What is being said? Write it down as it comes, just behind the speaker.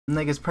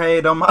Niggas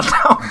prayed on my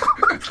dog.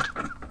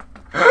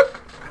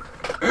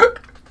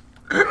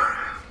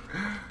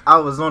 I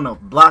was on the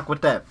block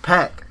with that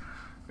pack.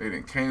 They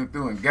done came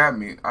through and got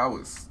me. I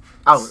was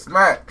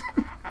smacked.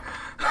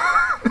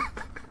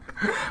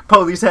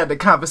 Police had to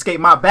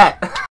confiscate my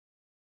bat.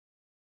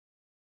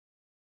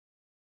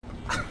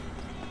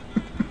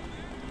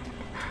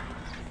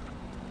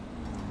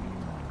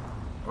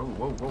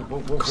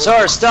 Whoa.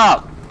 Sir,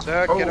 stop!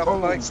 Sir, get off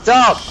the bike.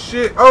 Stop!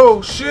 Shit!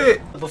 Oh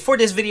shit! Before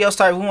this video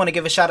starts, we want to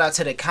give a shout out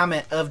to the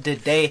comment of the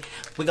day.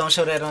 We're gonna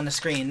show that on the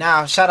screen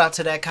now. Shout out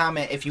to that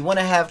comment. If you want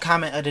to have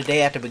comment of the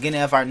day at the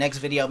beginning of our next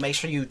video, make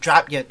sure you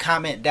drop your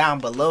comment down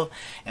below,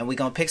 and we're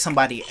gonna pick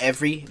somebody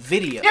every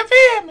video. You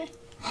feel me?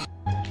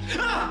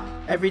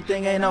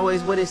 Everything ain't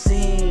always what it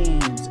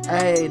seems.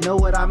 Hey, know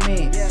what I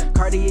mean?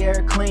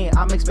 Cartier clean,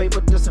 I mix babe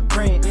with the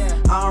Supreme.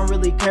 I don't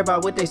really care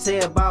about what they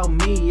say about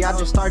me. I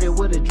just started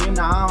with a dream,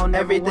 now I don't.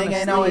 Everything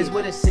ain't always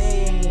what it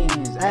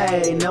seems.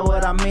 Hey, know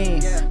what I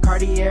mean?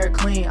 Cartier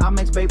clean, I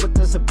mix babe with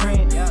the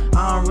Supreme.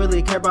 I don't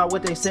really care about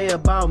what they say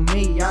about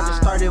me. I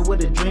just started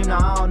with a dream, now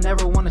I don't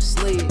never wanna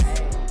sleep.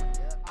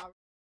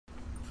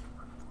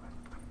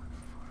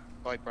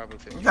 Bike Bravo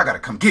 50. Y'all gotta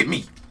come get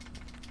me.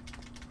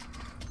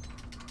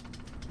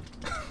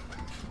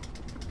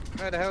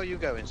 Where the hell are you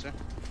going, sir?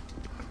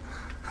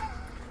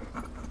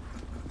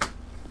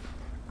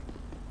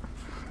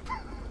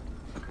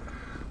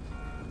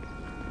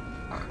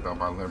 I thought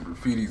my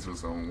Lamborghinis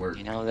was on work.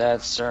 You know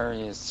that, sir,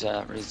 is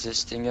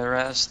resisting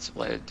arrest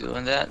while you're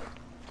doing that.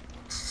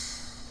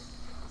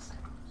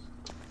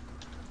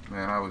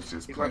 Man, I was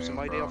just You playing, grab some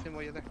ID bro. off him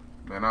while you're there?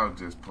 Man, I was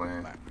just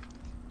playing.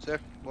 Sir,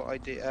 what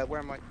ID?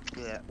 Where am I?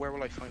 Yeah, where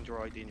will I find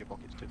your ID in your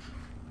pockets too?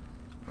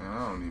 Man,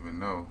 I don't even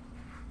know.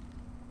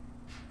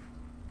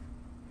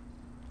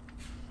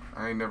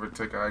 I ain't never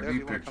take an If ID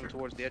you want to picture. come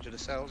towards the edge of the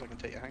cells, I can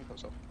take your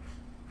handcuffs off.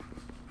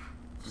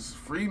 Just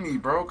free me,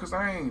 bro, cause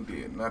I ain't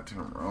did nothing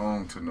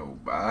wrong to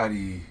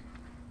nobody.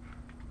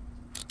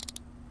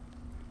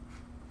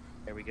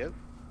 There we go.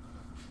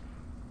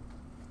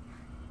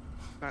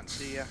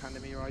 Fancy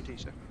handing me your ID,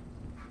 sir?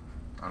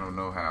 I don't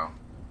know how.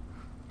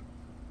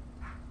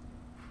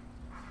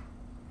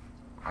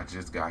 I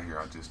just got here.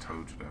 I just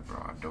told you that, bro.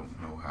 I don't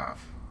know how.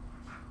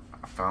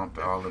 I found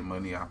all the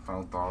money. I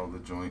found all the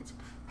joints.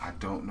 I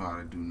don't know how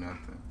to do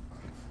nothing.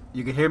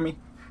 You can hear me?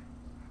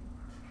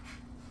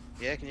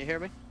 Yeah, can you hear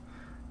me?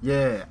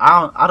 Yeah,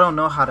 I don't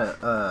know how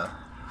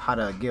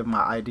to give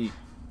my ID.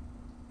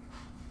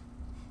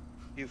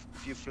 If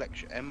you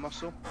flex your M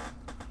muscle,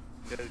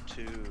 go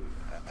to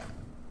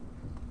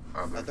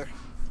other.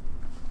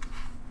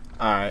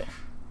 All right.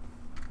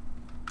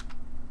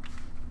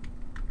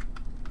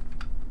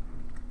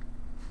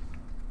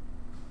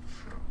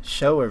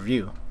 Show or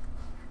view.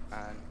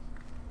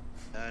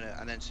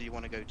 And then so you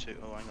want to go to,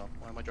 oh hang on,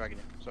 why am I dragging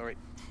you? Sorry.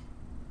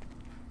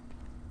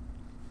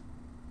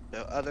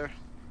 So other,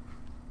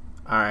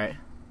 Alright.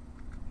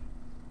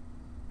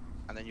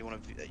 and then you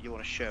want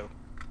to show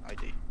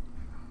ID.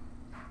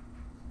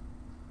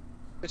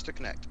 Mr.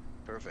 Connect,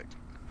 perfect.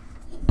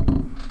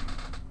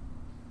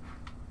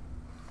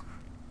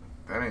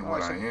 That ain't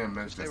what I am.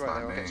 That's Stay just right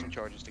my there, I'll get some name.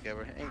 charges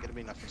together. It ain't gonna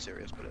be nothing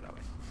serious, put it that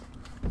way.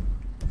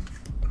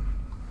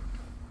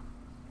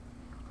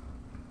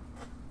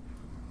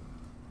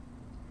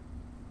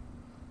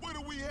 What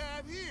do we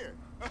have here?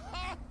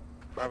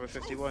 Bravo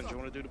 51, do you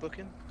want to do the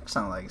booking?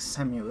 Sound like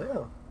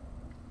Samuel.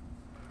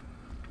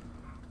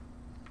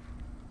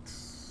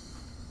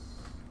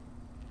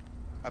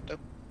 Abdo?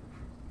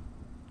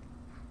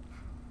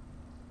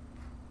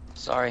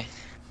 Sorry.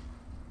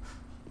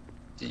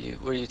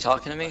 Were you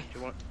talking to me?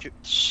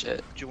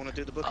 Shit. Do you want to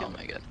do the booking? Oh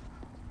my god.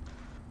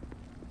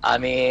 I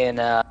mean,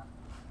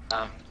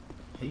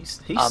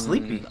 He's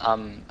sleepy.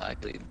 I'm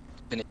actually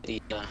been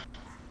the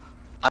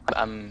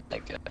I'm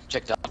like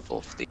checked out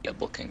of the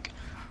booking.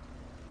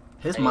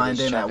 His I need mind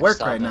this ain't at traffic work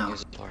stop right and now.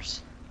 use the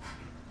bars.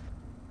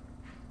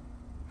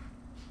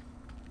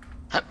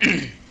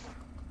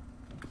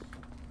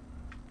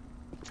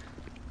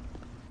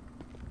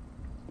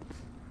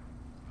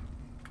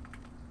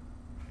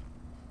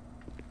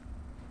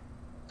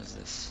 What's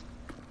this?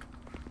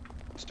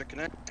 Mr.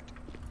 Connect?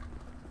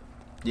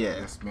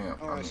 Yeah. Yes, ma'am.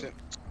 Alright,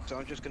 so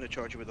I'm just going to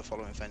charge you with the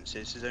following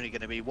offences. There's only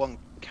going to be one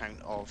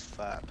count of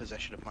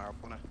possession of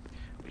marijuana,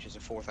 which is a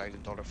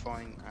 $4,000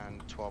 fine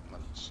and 12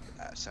 months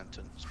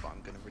sentence, but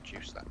I'm going to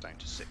reduce that down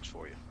to 6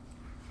 for you.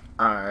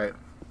 Alright.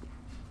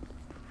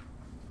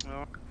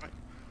 Alright.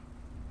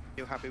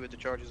 You happy with the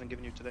charges I'm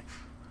giving you today?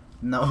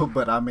 No,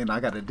 but I mean, I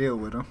got to deal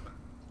with him.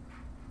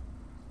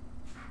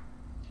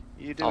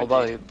 You do. How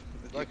about you?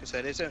 Like I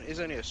said, it's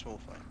only a small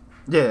fine.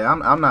 Yeah,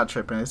 I'm not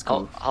tripping. It's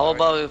cool. How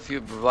about if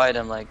you provide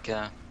them like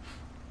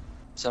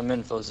some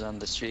infos on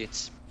the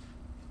streets?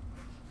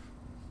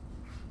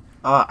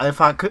 If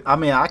I could, I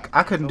mean, I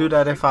couldn't do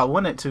that if I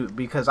wanted to,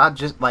 because I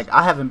just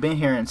I haven't been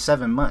here in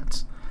 7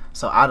 months,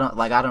 so I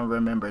don't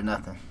remember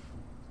nothing.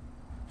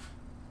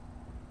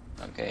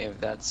 Okay, if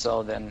that's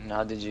so, then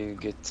how did you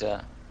get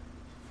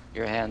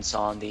your hands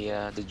on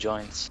the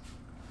joints?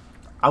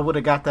 I would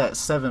have got that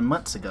 7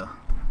 months ago.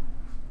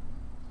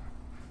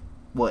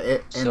 Well,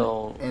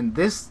 So and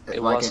this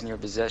it like was in your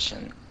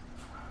possession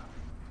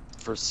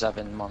for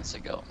 7 months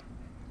ago.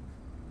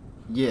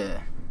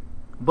 yeah,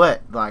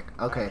 but like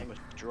Man, okay, they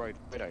must drive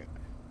right out.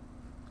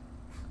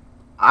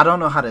 I don't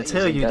know how to You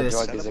tell think you that this.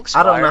 drug is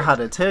I don't know expired? how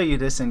to tell you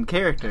this in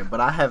character, but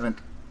I haven't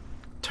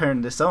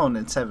turned this on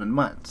in 7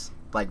 months,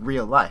 like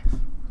real life.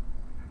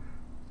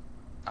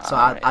 So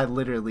Alright, I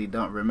literally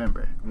don't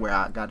remember where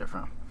I got it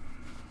from.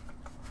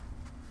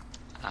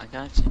 I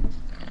got you.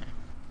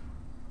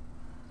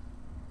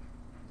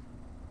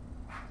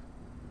 Yeah.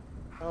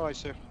 Alright,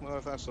 sir. Well,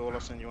 if that's all, I'll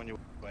send you on your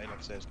way. Like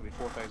I said, it's going to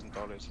be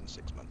 $4,000 in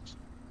 6 months.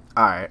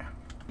 All right.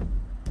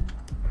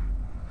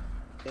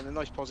 In a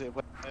nice positive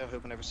way, I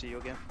hope I never see you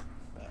again.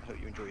 I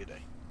hope you enjoy your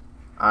day.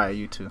 All right,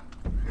 you too.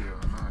 Hell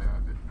no,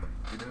 y'all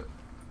did. Get up.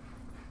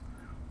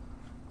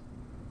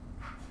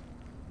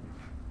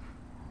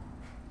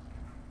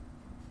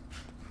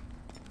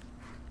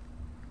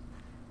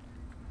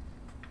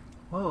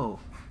 Whoa.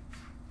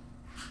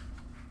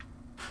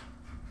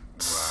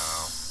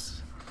 Wow.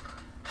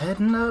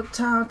 Heading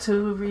uptown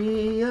to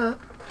re-up.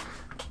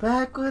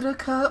 Back with a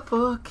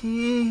couple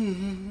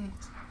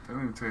kids. They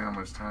don't even tell you how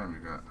much time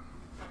you got.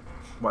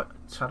 What?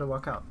 Try to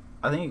walk out.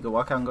 I think you could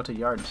walk out and go to the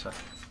yard and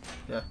stuff.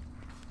 Yeah.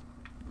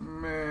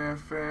 Man,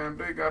 fam,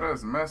 they got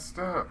us messed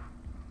up.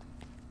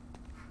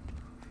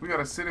 We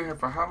gotta sit in here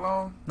for how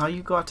long? No,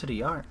 you go out to the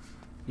yard.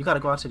 You gotta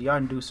go out to the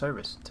yard and do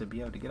service to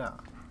be able to get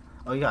out.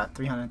 Oh, you got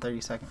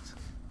 330 seconds.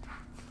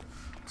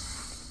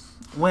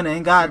 Went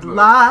and got Look.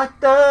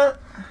 locked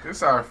up. This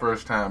is our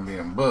first time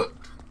being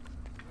booked.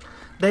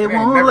 They We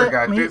ain't won't never let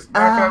got me this.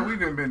 Matter of fact, out. we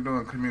done been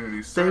doing community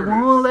They service.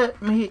 won't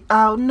let me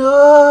out.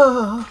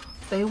 No,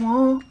 they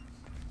won't.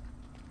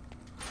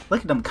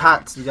 Look at them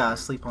cots you gotta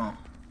sleep on.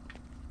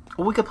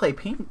 Well, we could play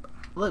ping.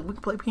 Look, we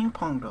could play ping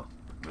pong though.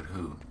 With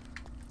who?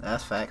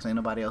 That's facts. Ain't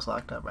nobody else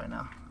locked up right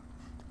now.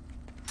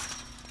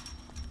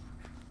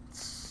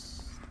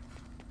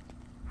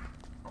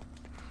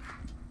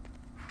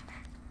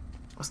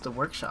 What's the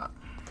workshop?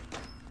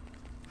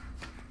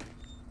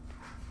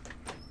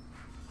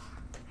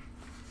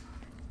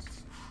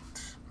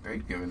 They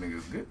giving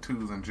niggas good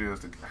tools in jails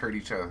to hurt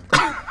each other.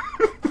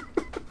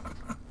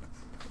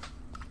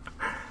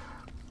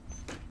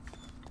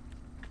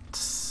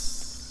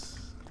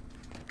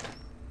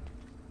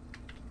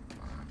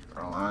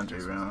 Laundry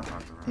room.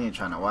 He ain't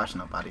trying to wash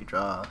nobody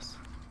drawers.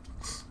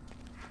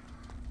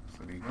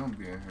 What he gonna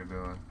be in here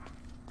doing?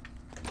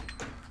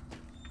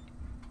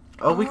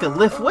 Oh, we could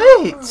lift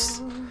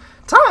weights.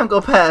 Time go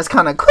past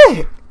kind of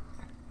quick.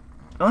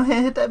 Go ahead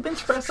and hit that bench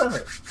press up.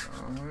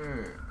 Oh,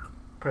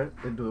 yeah.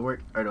 Do it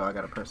work? Or do I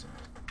gotta press it?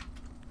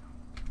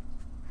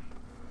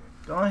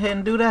 Go ahead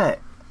and do that.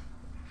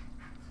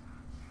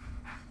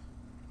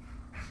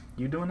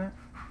 You doing that?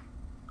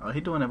 Oh,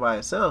 he doing it by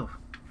himself.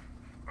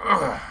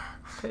 Ugh.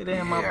 Okay,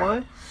 damn, my Yeah.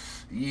 boy.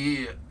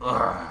 Yeah.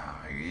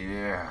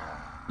 Yeah.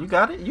 You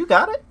got it? You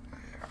got it?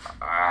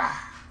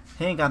 Ah.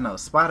 He ain't got no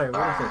spotter.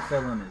 What if it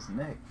fell on his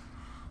neck?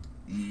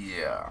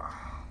 Yeah.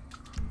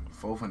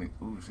 Four finger.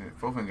 Ooh, shit.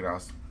 Four finger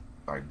out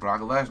like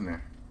Brock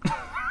Lesnar.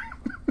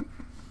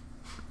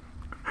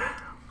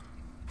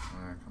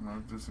 Alright, come on,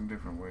 let's do some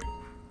different weight.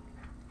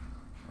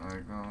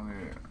 Alright, go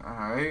ahead.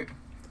 Alright.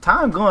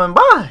 Time going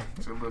by.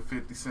 It's a little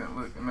 50 Cent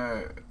looking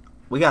at.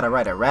 We gotta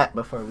write a rap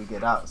before we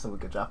get out so we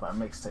could drop our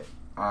mixtape.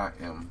 I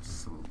am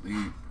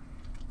sleep.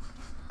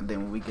 And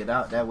then when we get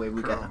out, that way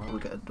we Curl got up. we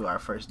got do our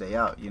first day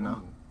out, you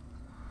know.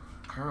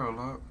 Ooh. Curl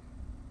up.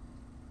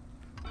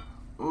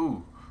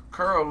 Ooh,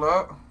 curl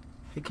up.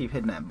 He keep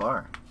hitting that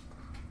bar.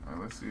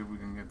 Alright, let's see if we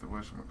can get the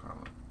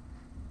whatchamacallit.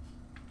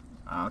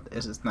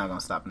 It's just not gonna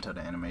stop until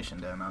the animation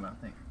done, I don't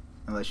think.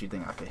 Unless you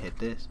think I could hit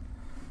this.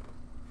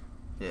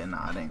 Yeah,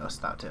 nah, it ain't gonna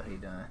stop till he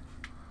done.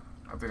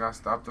 I think I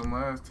stopped him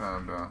last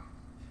time though.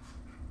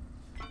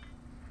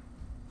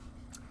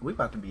 We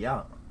about to be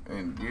out.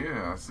 And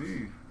yeah, I see.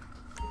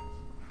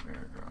 There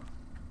you go.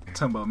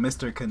 Talking about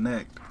Mr.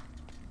 Connect.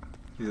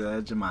 Yeah,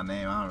 that's just my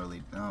name. I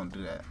don't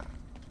do that.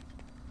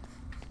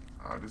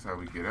 Oh, this is how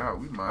we get out.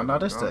 We might. Oh, no, as well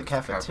this go. the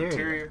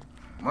cafeteria.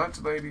 Lunch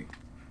lady.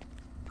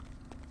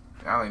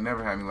 Y'all ain't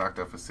never had me locked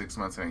up for 6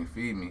 months and ain't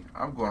feed me.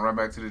 I'm going right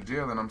back to the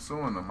jail and I'm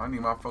suing them. I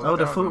need my $4,000 Oh,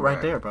 the food right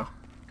back. there, bro.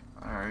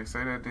 Alright,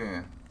 say that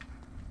then.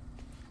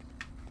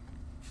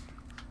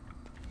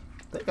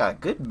 They got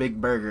good big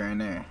burger in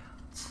there.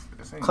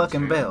 This ain't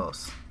Clucking jail.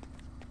 bells.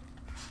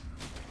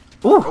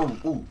 Ooh! Oh,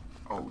 ooh.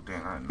 Oh,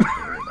 damn, I didn't know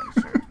that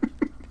everybody's shirt.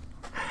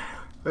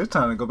 It's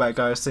time to go back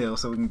to our cell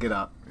so we can get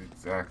out.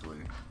 Exactly.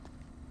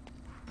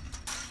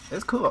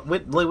 It's cool.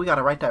 Look, we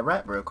gotta write that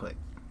rap real quick.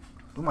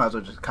 We might as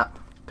well just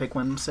pick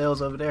one of them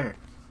cells over there.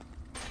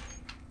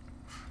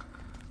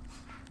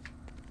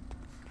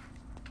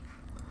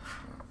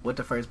 What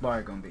the first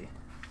bar gonna be?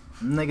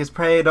 Niggas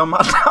prayed on my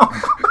dog.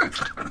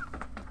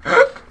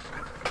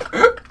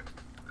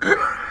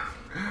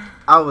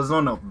 I was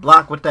on the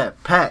block with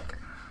that pack.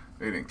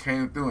 They done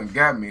came through and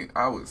got me.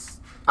 I was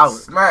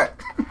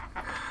smacked.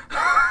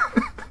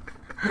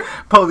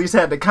 Police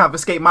had to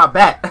confiscate my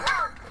bat.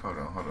 Hold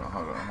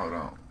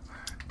on.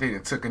 They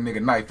done took a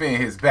nigga knife in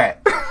his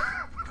back.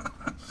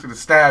 Should have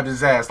stabbed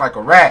his ass like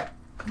a rat.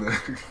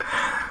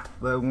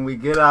 But when we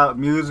get out,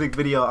 music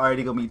video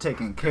already gonna be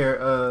taken care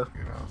of.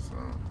 Get out,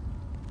 son.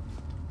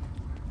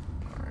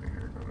 Alright,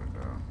 here go the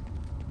down.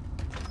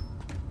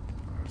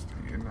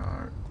 Still getting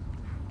hard.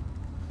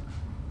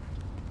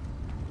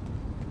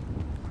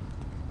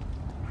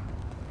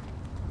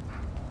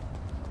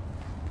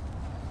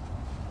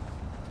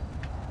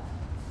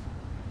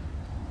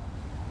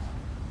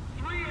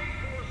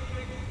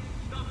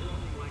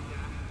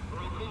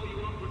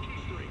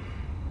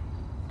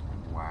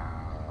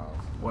 Wow.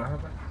 What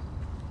happened?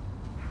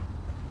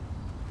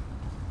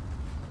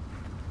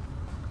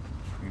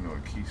 You know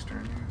what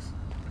keystern is?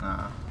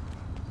 Nah,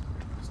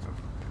 Stuff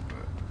like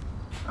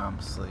that, I'm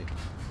asleep.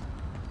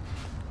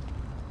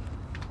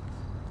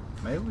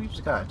 Maybe we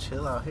just gotta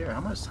chill out here.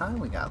 How much time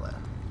we got left?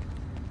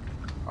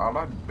 but all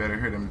I better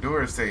hear them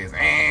doors say is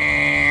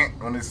 "eh"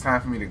 when it's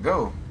time for me to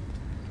go.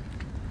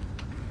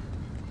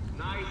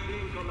 Nice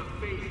ink on the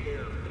face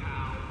there,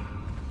 pal.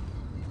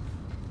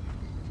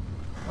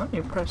 Let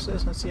me press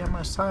this and see how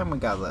much time we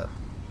got left.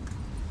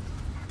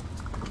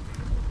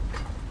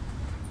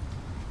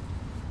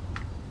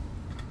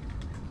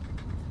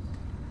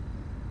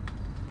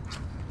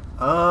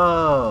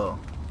 Oh.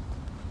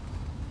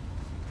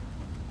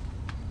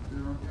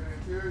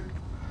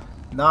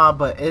 Nah,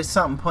 but it's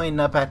something pointing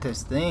up at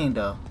this thing,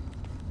 though.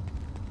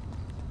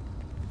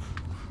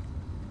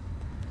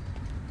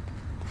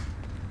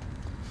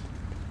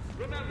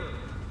 Remember,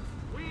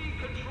 we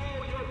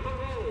control your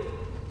parole,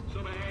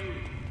 so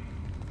behave.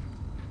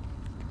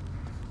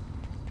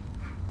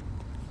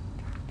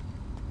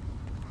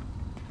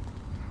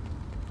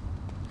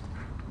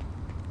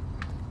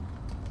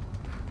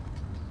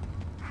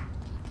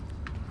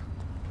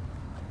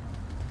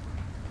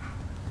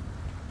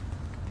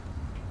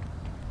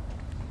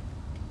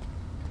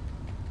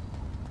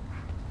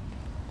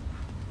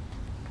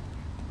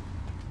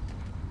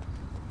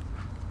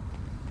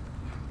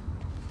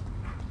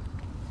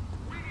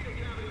 We need a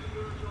cavity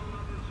search on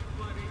number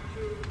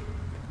 2582.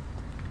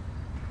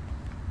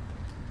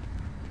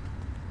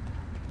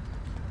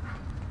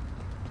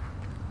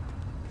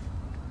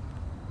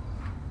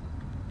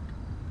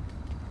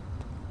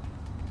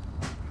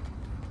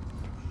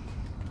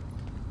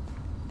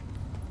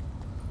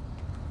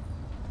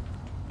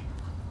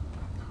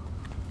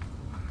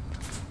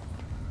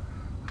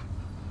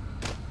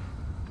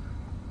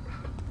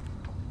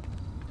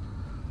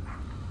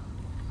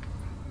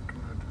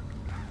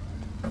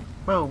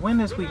 Bro, when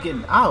is we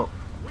getting out?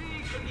 We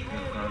control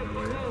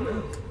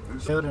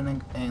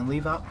Building and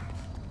leave out?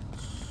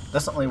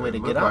 That's the only way to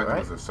It get looked out, like right?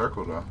 It was a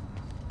circle though.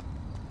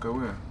 Go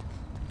in.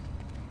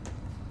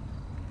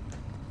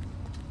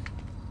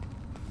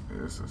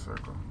 Yeah, it's a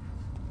circle.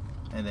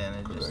 And then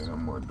it Cause just... ain't no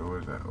more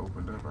doors that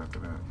opened up after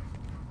that.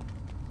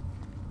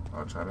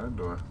 I'll try that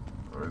door.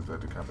 Or is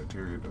that the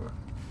cafeteria door?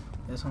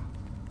 This one?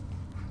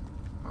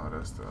 Oh,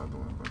 that's the other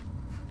one. But...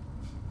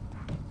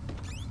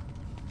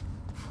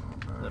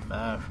 Oh, The bad.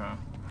 bathroom.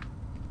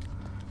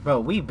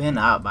 Bro, we been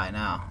out by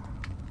now.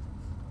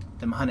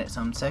 Them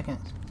 100-something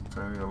seconds.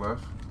 Turn to your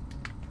left.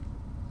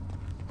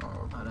 Oh,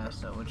 okay. Oh, that's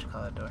the, what you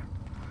call it, door.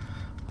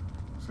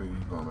 So you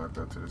going back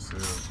up to the sill.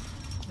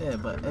 Yeah,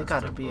 but that's it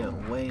gotta the be a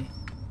room. way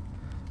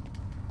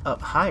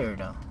up higher,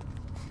 though.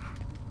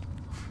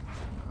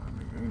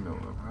 Nigga, ain't no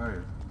up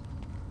higher.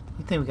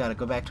 You think we gotta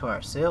go back to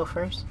our cell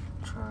first?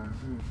 Try and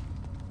see.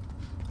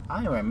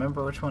 I don't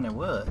remember which one it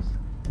was.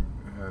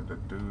 It had the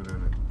dude in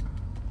it.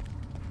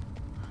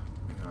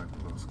 It had like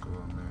a little skull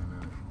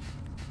man in it.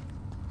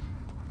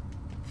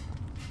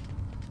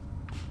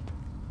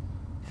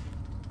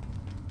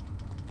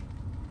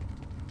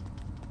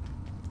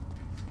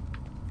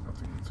 I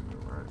think it's to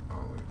your right.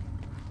 Oh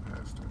wait,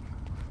 past it.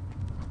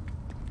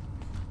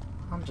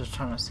 I'm just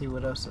trying to see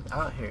what else is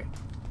out here.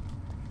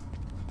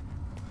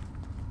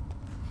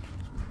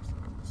 Towards the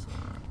other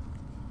side.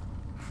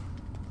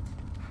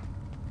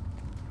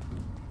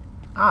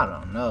 I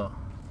don't know.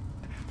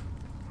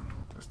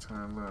 Just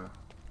turn left.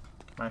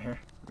 Right here.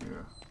 Yeah.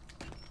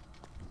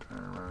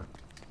 Turn right.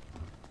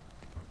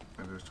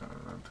 And just turn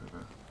it up to the.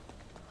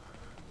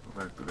 Go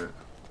back to that.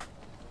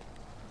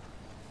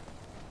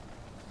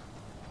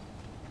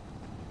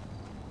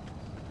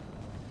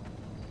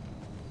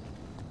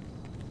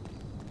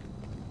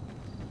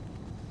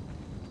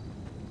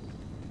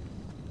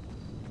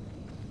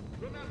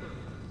 Remember,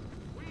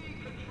 we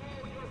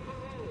control your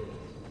parole,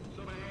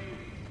 so behave.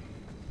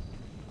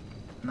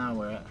 Now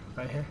we're at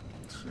right here.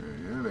 Shit,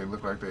 yeah, they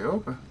look like they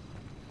open.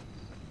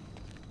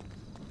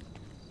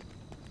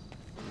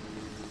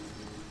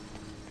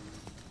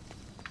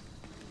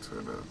 To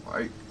the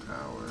light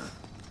tower.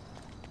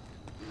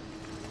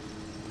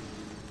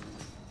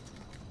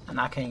 And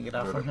I can't get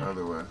out Go from the here.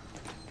 other way.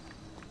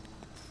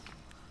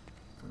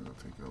 Then they'll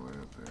take your way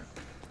up there.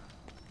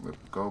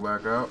 Look, go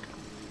back out.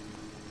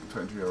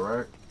 Turn to your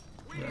right.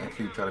 And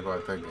keep trying to go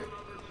out that gate.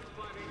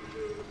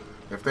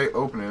 If they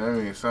open it, that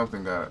means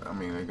something got. I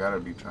mean, they gotta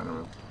be trying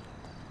to.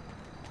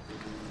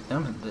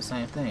 Them are the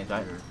same thing, Yeah,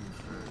 right? you should.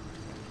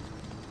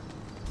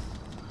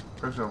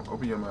 First,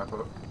 open your map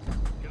up.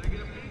 Can I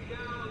get a peek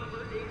down on number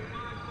 8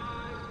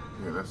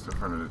 Yeah, that's the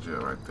front of the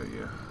jail right there,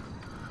 yeah.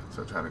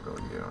 So try to go,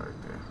 yeah,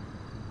 right there.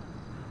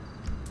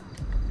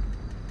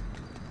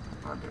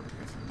 Oh, there we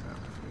can see that.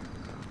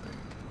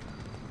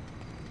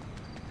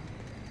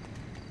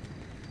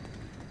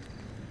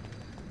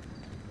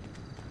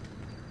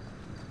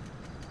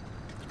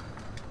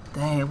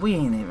 Dang, we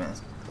ain't even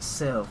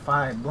sell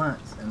 5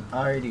 blunts and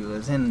already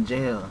was in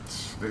jail.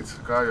 They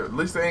took all your, at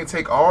least they ain't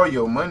take all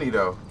your money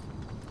though.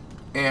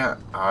 And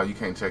you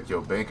can't check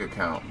your bank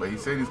account, but he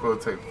said he's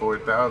supposed to take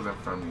 4,000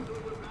 from you.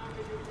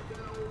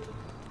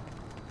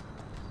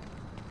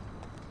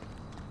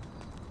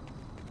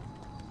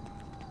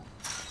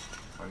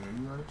 Oh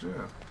yeah, you out of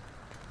jail.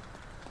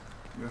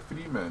 You're a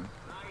free man.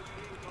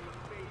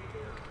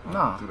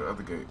 No. Through the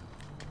other gate.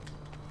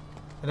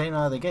 It ain't no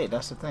other gate,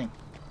 that's the thing.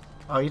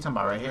 Oh, you talking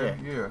about right here?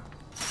 Yeah.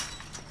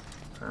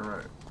 Turn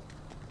right.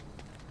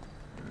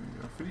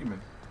 You're a free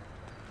man.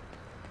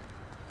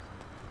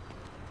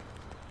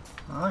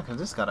 Oh, cause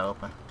this gotta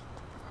open.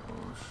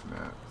 Oh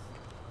snap.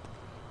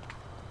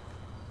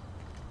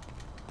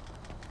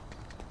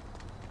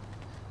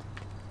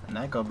 And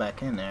I go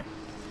back in there.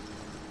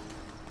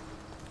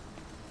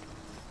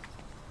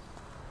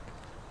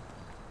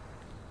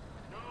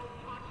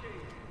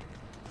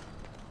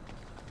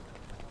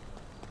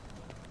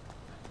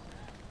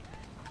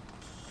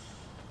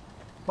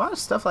 Why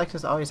does stuff like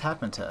this always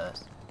happen to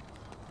us?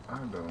 I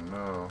don't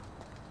know.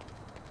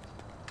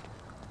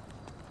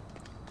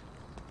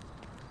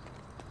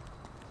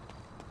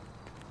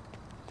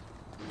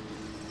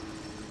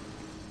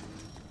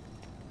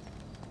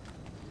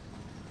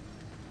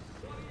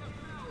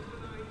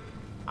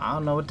 I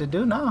don't know what to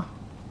do now.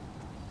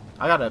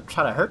 I gotta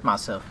try to hurt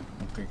myself.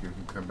 You think if you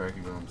come back,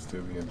 you're gonna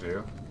still be in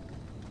jail?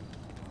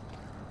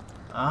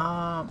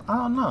 I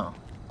don't know.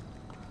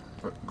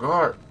 But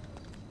guard!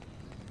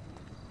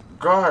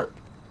 Guard!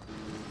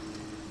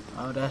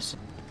 Oh, that's...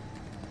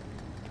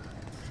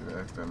 Should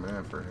ask that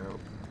man for help.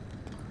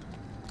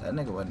 That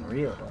nigga wasn't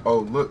real, though. Oh,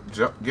 look,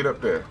 jump, get up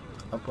there.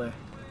 Up where?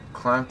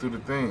 Climb through the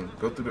thing.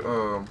 Go through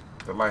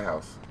the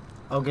lighthouse.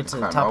 Oh, get to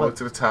the Climb top all the way of...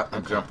 to the top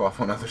and Okay. jump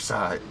off on the other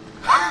side.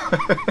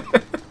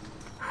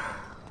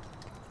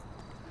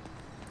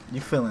 You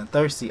feeling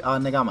thirsty? Oh,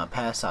 nigga, I'm gonna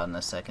pass out in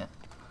a second.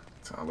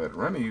 So I let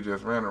running, you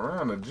just ran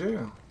around the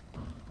jail.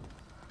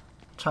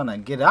 Trying to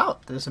get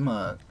out this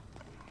mug.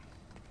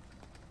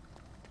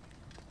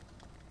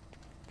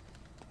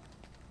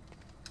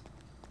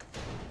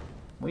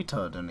 We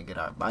told them to get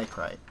our bike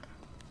right.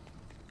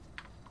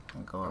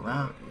 And go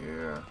around.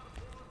 Yeah.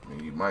 I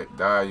mean, you might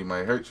die, you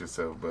might hurt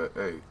yourself, but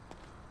hey,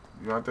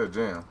 you out there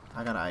jam.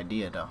 I got an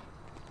idea, though.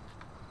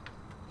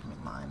 Let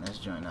me line this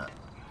joint up.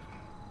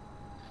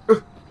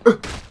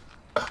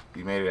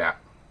 You made it out.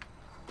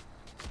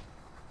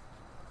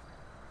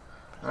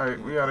 Alright,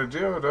 we out of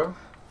jail, though.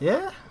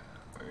 Yeah?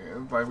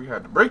 Yeah, it's like we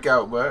had to break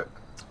out, but...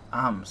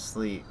 I'm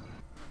asleep.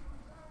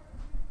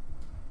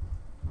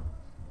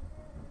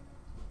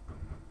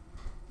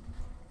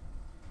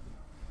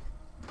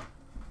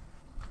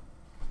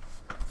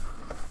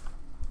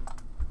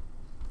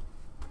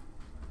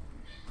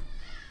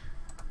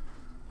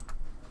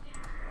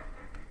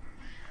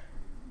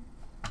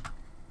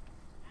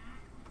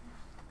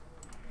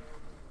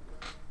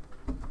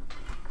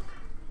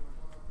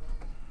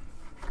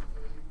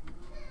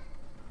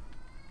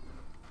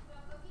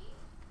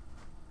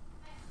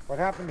 What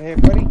happened here,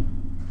 buddy?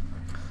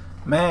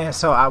 Man,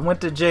 so I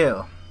went to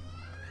jail.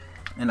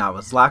 And I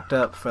was locked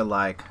up for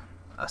like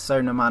a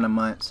certain amount of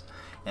months.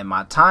 And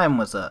my time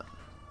was up.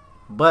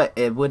 But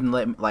it wouldn't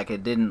let me, like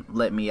it didn't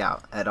let me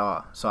out at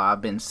all. So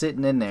I've been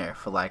sitting in there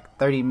for like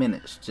 30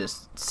 minutes.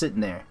 Just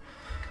sitting there.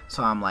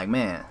 So I'm like,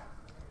 man,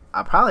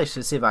 I probably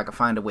should see if I can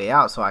find a way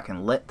out so I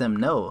can let them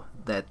know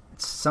that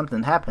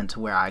something happened to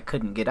where I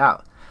couldn't get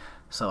out.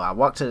 So I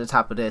walked to the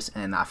top of this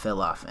and I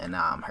fell off and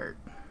now I'm hurt.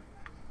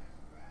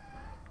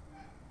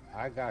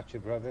 I got you,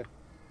 brother.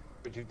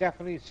 But you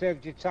definitely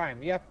served your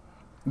time, yep?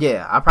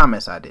 Yeah, I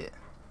promise I did.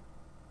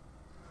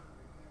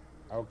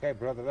 Okay,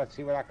 brother, let's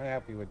see what I can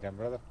help you with then,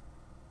 brother.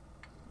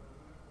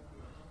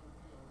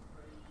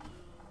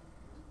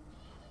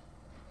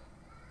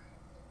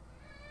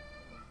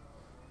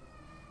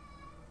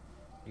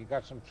 You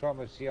got some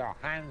trauma to your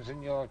hands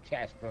and your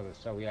chest, brother,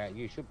 so yeah,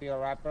 you should be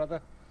alright, brother.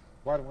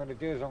 What I'm going to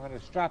do is I'm going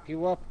to strap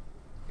you up.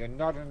 You're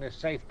not in a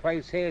safe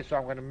place here, so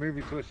I'm going to move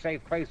you to a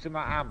safe place in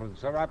my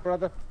ambulance, alright,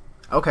 brother?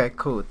 Okay,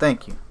 cool.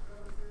 Thank you.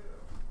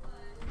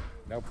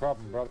 No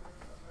problem, brother.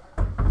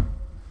 I'm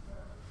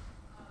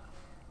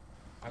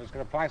just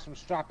going to apply some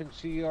strapping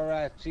to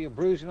your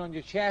bruising on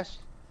your chest.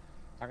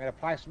 I'm going to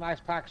apply some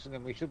ice packs, and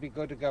then we should be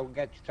good to go and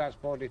get you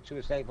transported to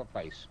a safer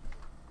place.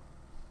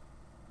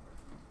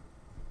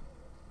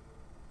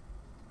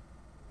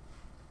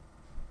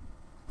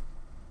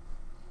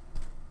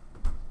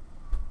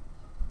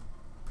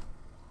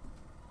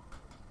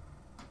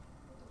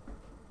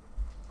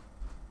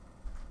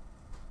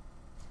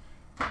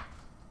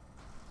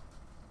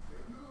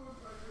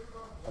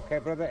 Okay,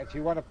 brother, if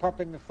you want to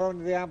pop in the phone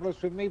of the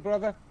ambulance with me,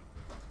 brother.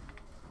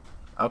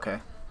 Okay.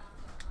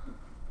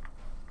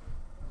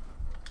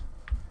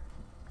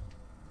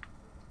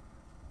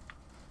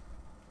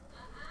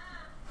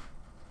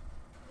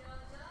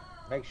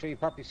 Make sure you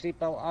pop your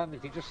seatbelt on.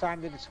 If you just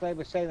sign the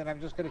disclaimer saying that I'm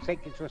just going to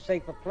take you to a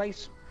safer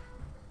place.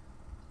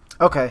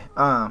 Okay.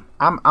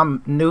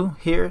 I'm new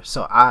here,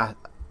 so I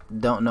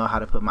don't know how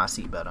to put my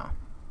seatbelt on.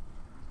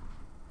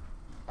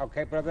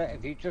 Okay, brother.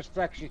 If you just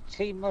flex your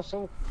T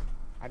muscle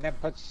and then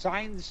put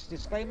signs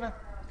disclaimer.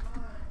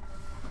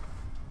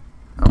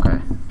 Okay.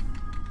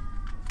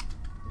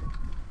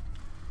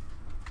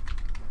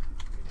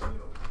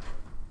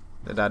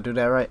 Did I do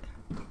that right?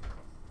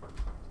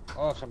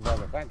 Awesome,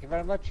 brother. Thank you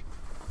very much.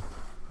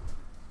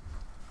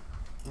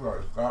 You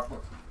already stopped it.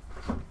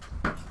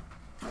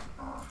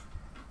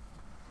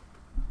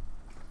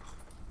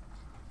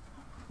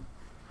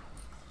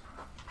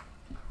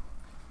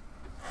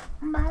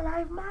 My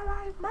life, my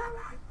life, my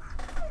life, my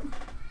life.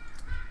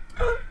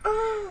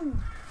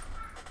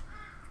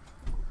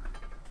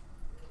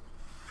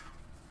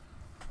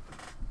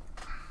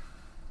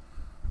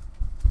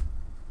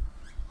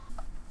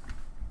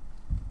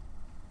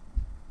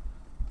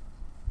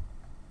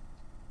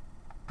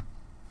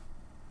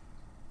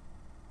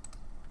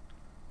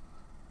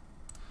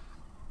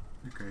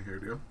 You can't hear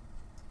them.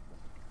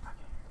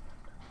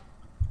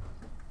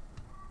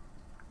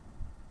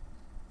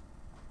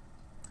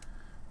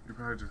 You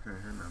probably just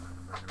can't hear nothing in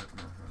the back of that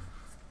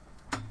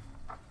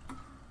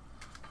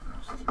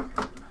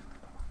motherfucker.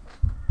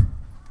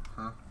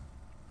 Huh?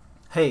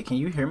 Hey, can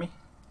you hear me?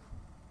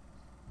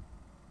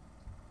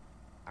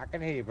 I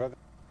can hear you, brother.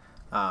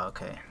 Oh,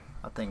 okay.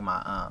 I think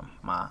my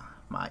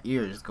my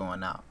ear is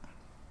going out,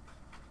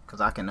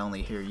 cause I can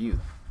only hear you.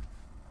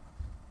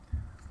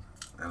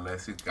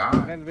 Unless it's A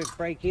gone. little bit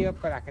breaky up,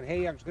 but I can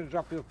hear you. I'm just going to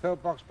drop you a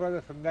pillbox,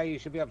 brother. From there, you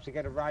should be able to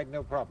get a ride,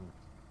 no problem.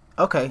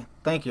 Okay,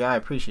 thank you. I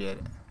appreciate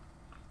it.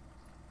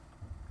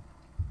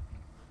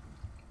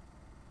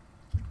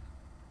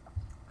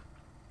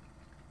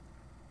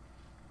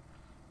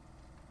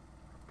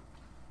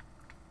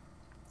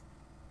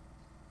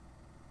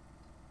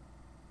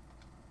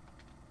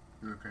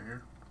 You can't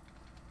hear?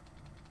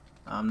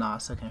 No, I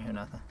still can't hear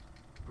nothing.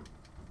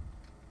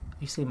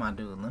 You see my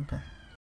dude limping?